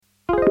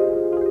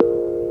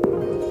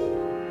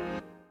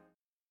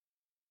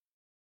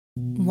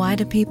Why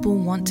do people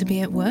want to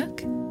be at work?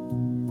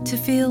 To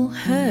feel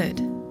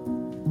heard,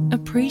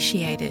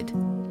 appreciated,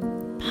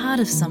 part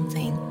of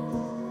something,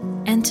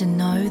 and to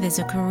know there's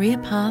a career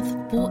path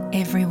for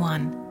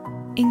everyone.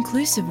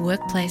 Inclusive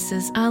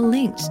workplaces are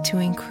linked to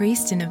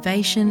increased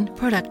innovation,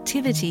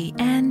 productivity,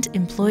 and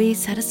employee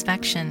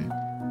satisfaction.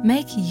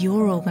 Make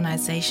your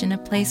organisation a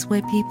place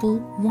where people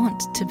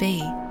want to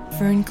be.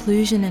 For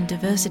inclusion and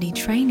diversity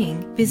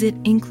training, visit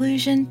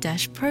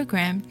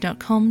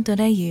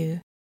inclusion-program.com.au.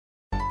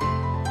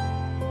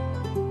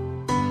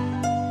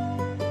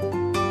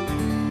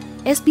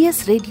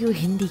 SBS radio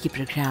Hindi के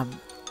programme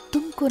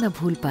तुमको न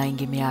भूल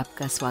पाएंगे में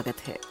आपका स्वागत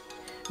है।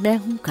 मैं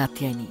हूं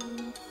कात्यायनी।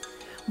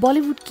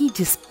 बॉलीवुड की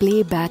जिस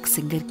प्लेबैक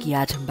सिंगर की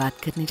आज हम बात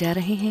करने जा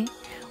रहे हैं,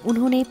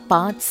 उन्होंने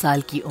 5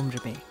 साल की उम्र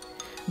में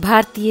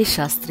भारतीय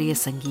शास्त्रीय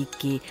संगीत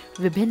के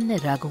विभिन्न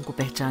रागों को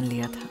पहचान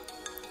लिया था।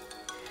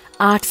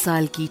 8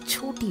 साल की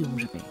छोटी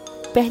उम्र में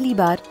पहली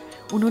बार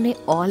उन्होंने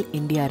ऑल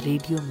इंडिया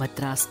रेडियो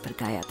मद्रास पर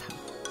गाया था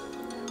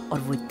और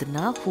वो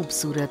इतना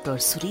खूबसूरत और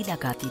सुरीला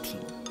गाती थी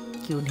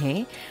कि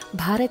उन्हें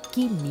भारत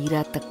की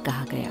मीरा तक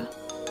कहा गया।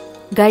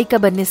 गायिका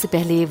बनने से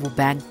पहले वो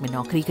बैंक में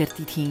नौकरी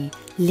करती थी,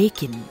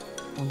 लेकिन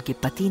उनके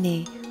पति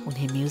ने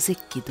उन्हें म्यूजिक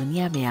की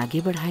दुनिया में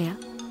आगे बढ़ाया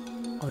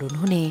और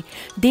उन्होंने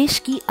देश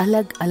की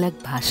अलग अलग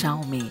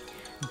भाषाओं में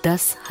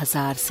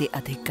 10,000 से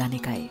अधिक गाने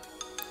गाए।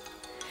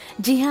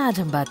 जी हाँ, आज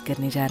हम बात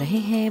करने जा रहे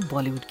हैं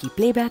बॉलीवुड की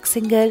प्लेबैक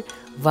सिंगर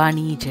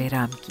वाणी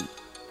जयराम की।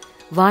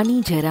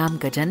 वाणी जयराम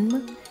का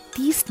जन्म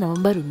 30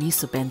 नवंबर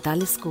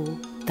 1945 को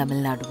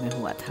तमिलनाडु में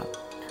हुआ था।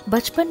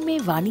 बचपन में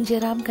वाणी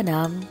जयराम का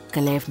नाम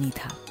कलैवनी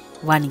था।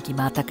 वाणी की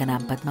माता का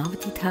नाम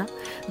पद्मावती था,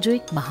 जो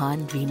एक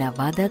महान वीणा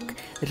वादक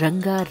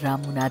रंगा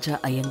रामुनाजा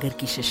अयंगर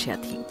की शिष्या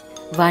थी।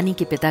 वाणी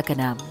के पिता का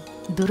नाम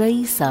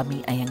दुरई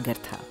सामी अयंगर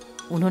था।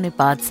 उन्होंने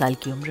 5 साल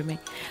की उम्र में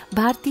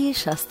भारतीय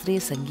शास्त्रीय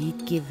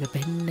संगीत के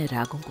विभिन्न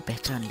रागों को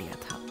पहचान लिया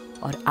था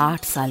और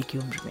 8 साल की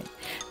उम्र में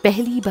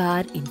पहली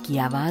बार इनकी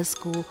आवाज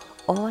को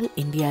ऑल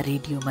इंडिया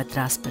रेडियो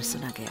मद्रास पर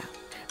सुना गया।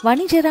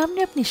 वाणी जयराम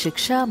ने अपनी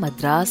शिक्षा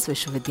मद्रास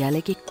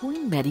विश्वविद्यालय के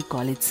क्वीन मैरी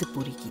कॉलेज से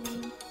पूरी की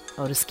थी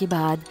और उसके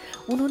बाद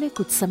उन्होंने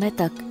कुछ समय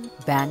तक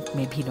बैंक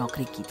में भी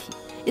नौकरी की थी।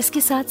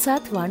 इसके साथ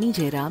साथ वाणी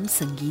जयराम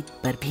संगीत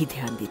पर भी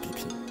ध्यान देती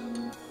थी।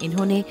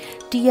 इन्होंने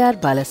TR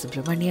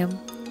बालासुब्रमण्यम,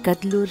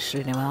 कदलूर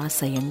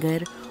श्रीनिवास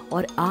अयंगर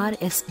और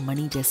RS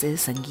मणि जैसे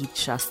संगीत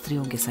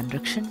शास्त्रियों के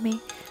संरक्षण में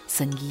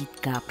संगीत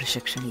का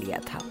प्रशिक्षण लिया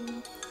था।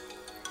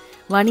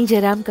 वाणी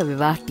जयराम का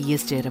विवाह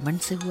TS जयरमन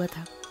से हुआ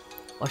था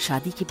और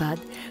शादी के बाद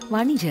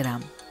वाणी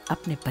जयराम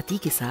अपने पति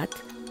के साथ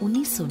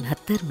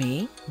 1969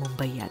 में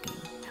मुंबई आ गई।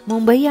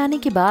 मुंबई आने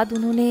के बाद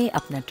उन्होंने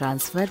अपना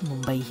ट्रांसफर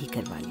मुंबई ही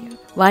करवा लिया।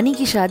 वाणी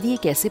की शादी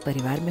एक ऐसे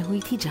परिवार में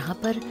हुई थी जहां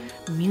पर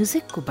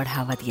म्यूजिक को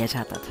बढ़ावा दिया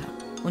जाता था।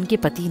 उनके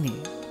पति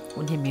ने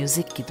उन्हें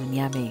म्यूजिक की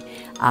दुनिया में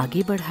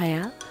आगे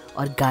बढ़ाया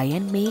और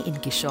गायन में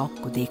इनके शौक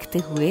को देखते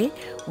हुए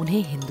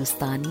उन्हें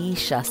हिंदुस्तानी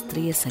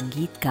शास्त्रीय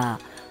संगीत का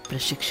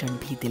प्रशिक्षण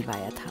भी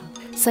दिलवाया था।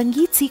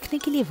 संगीत सीखने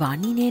के लिए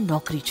वाणी ने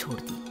नौकरी छोड़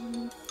दी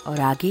और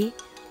आगे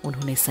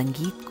उन्होंने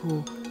संगीत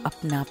को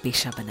अपना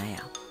पेशा बनाया।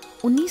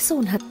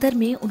 1969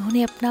 में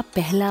उन्होंने अपना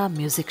पहला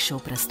म्यूजिक शो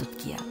प्रस्तुत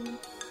किया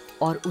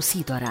और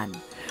उसी दौरान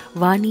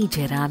वाणी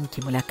जयराम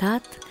की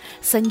मुलाकात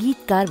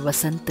संगीतकार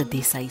वसंत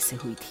देसाई से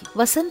हुई थी।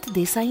 वसंत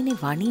देसाई ने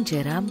वाणी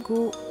जयराम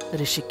को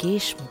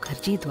ऋषिकेश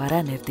मुखर्जी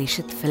द्वारा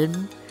निर्देशित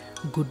फिल्म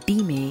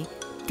गुड्डी में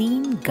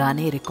 3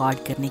 गाने रिकॉर्ड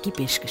करने की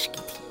पेशकश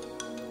की थी।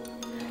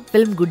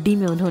 फिल्म गुड्डी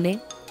में उन्होंने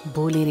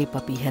बोले रे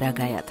पपीहरा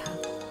गाया था।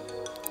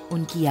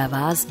 उनकी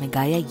आवाज में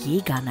गाया ये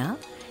गाना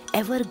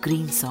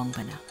एवरग्रीन सॉन्ग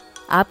बना।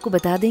 आपको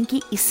बता दें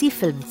कि इसी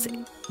फिल्म से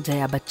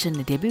जया बच्चन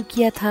ने डेब्यू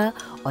किया था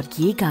और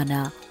ये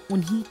गाना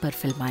उन्हीं पर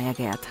फिल्माया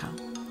गया था।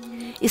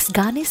 इस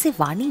गाने से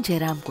वाणी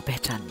जयराम को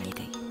पहचान मिल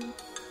गई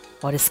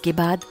और इसके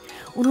बाद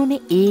उन्होंने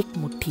एक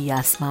मुट्ठी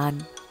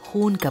आसमान,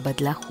 खून का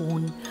बदला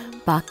खून,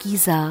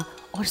 पाकीज़ा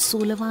और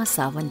 16वां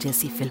सावन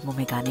जैसी फिल्मों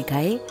में गाने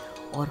गाए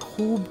और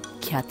खूब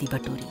ख्याति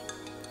बटोरी।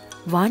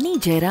 वाणी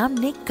जयराम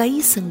ने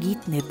कई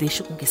संगीत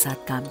निर्देशकों के साथ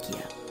काम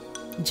किया,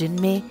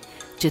 जिनमें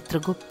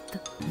चित्रगुप्त,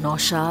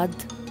 नौशाद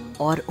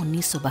और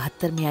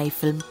 1972 में आई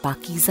फिल्म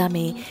पाकीज़ा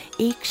में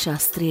एक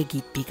शास्त्रीय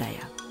गीत भी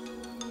गाया।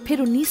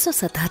 फिर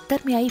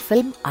 1977 में आई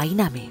फिल्म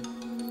आईना में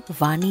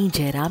वाणी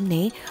जयराम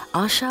ने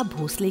आशा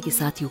भोसले के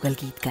साथ युगल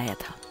गीत गाया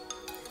था।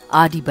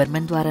 R.D.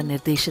 बर्मन द्वारा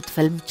निर्देशित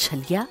फिल्म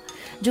छलिया,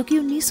 जो कि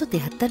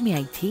 1973 में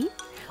आई थी,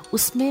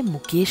 उसमें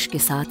मुकेश के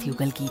साथ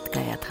युगल गीत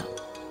गाया था।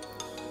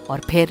 और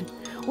फिर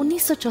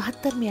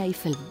 1974 में आई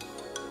फिल्म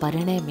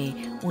परिणय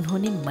में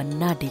उन्होंने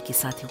मन्ना डे के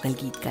साथ युगल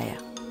गीत गाया।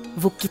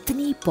 वो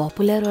कितनी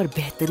पॉपुलर और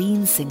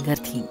बेहतरीन सिंगर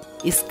थी,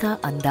 इसका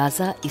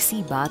अंदाजा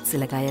इसी बात से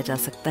लगाया जा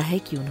सकता है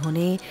कि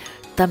उन्होंने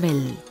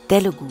तमिल,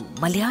 तेलुगु,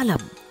 मलयालम,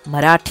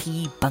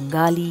 मराठी,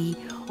 बंगाली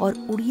और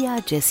उड़िया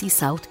जैसी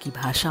साउथ की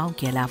भाषाओं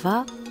के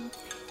अलावा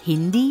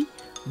हिंदी,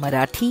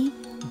 मराठी,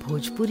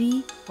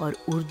 भोजपुरी और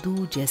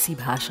उर्दू जैसी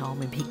भाषाओं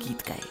में भी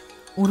गीत गाए।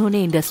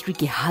 उन्होंने इंडस्ट्री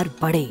के हर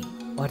बड़े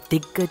और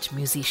दिग्गज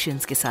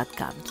म्यूजिशियंस के साथ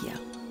काम किया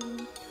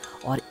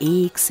और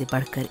एक से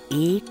बढ़कर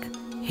एक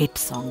हिट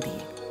सॉन्ग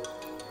दिए।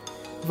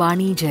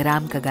 वाणी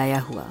जयराम का गाया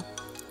हुआ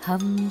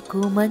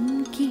हमको मन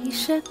की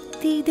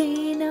शक्ति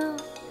देना,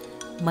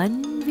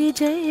 मन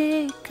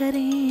विजय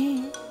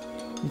करें।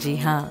 जी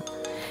हाँ,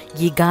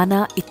 ये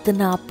गाना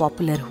इतना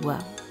पॉपुलर हुआ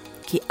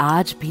कि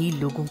आज भी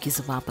लोगों की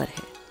जुबान पर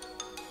है।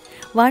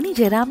 वाणी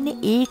जयराम ने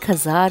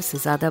 1000 से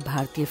ज्यादा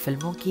भारतीय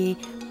फिल्मों के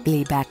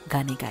प्लेबैक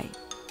गाने गाए।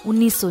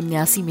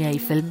 1979 में आई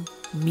फिल्म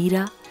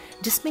मीरा,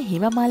 जिसमें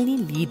हेमा मालिनी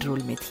लीड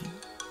रोल में थी।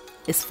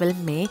 इस फिल्म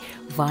में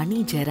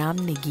वाणी जयराम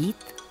ने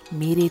गीत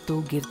मेरे तो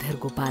गिरधर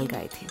गोपाल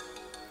गाए थे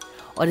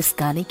और इस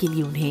गाने के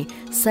लिए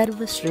उन्हें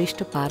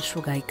सर्वश्रेष्ठ पार्श्व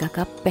गायिका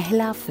का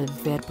पहला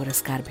फिल्मफेयर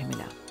पुरस्कार भी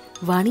मिला।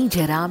 वाणी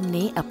जयराम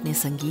ने अपने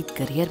संगीत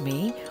करियर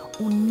में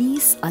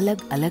 19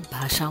 अलग अलग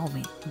भाषाओं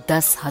में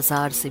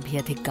 10,000 से भी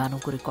अधिक गानों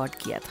को रिकॉर्ड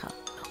किया था।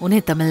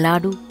 उन्हें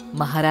तमिलनाडु,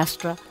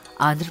 महाराष्ट्र,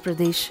 आंध्र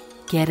प्रदेश,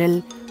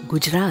 केरल,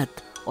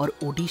 गुजरात और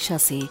ओडिशा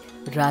से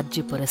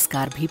राज्य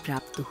पुरस्कार भी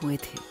प्राप्त हुए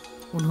थे।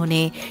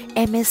 उन्होंने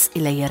MS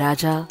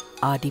Ilaiyaraaja,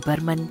 R.D.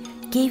 Burman,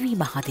 KV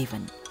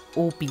Mahadevan,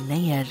 O.P.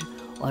 Nayyar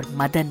और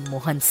मदन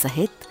मोहन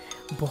सहित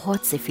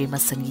बहुत से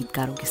फेमस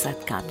संगीतकारों के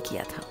साथ काम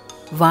किया था।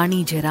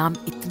 वाणी जयराम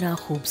इतना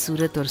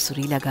खूबसूरत और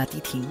सुरीला गाती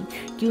थी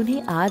कि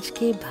उन्हें आज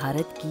के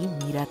भारत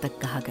की मीरा तक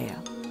कहा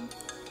गया।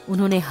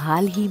 उन्होंने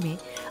हाल ही में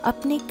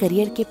अपने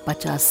करियर के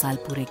 50 साल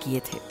पूरे किए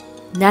थे।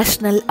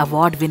 National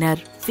award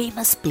winner,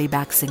 famous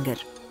playback singer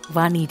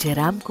Vani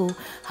Jairam को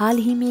हाल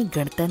ही में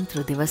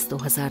गणतंत्र दिवस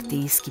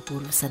 2023 की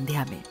पूर्व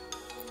संध्या में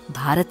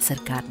भारत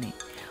सरकार ने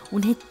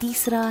उन्हें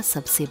तीसरा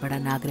सबसे बड़ा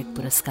नागरिक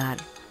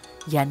पुरस्कार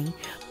यानी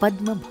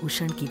पद्म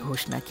भूषण की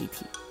घोषणा की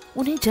थी।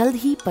 उन्हें जल्द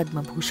ही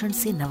पद्म भूषण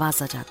से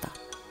नवाजा जाता,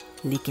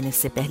 लेकिन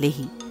इससे पहले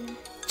ही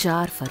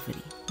 4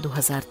 फरवरी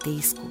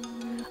 2023 को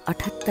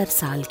 78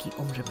 साल की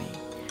उम्र में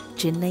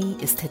चेन्नई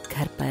स्थित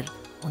घर पर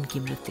उनकी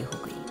मृत्यु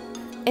हो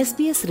गई।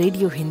 SBS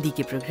रेडियो हिंदी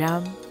के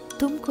प्रोग्राम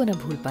तुमको न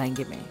भूल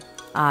पाएंगे में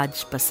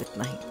आज बस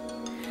इतना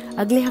ही।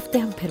 अगले हफ्ते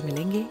हम फिर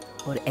मिलेंगे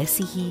और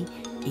ऐसी ही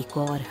एक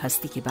और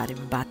हस्ती के बारे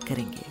में बात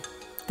करेंगे।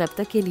 तब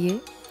तक के लिए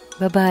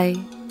बाय बाय।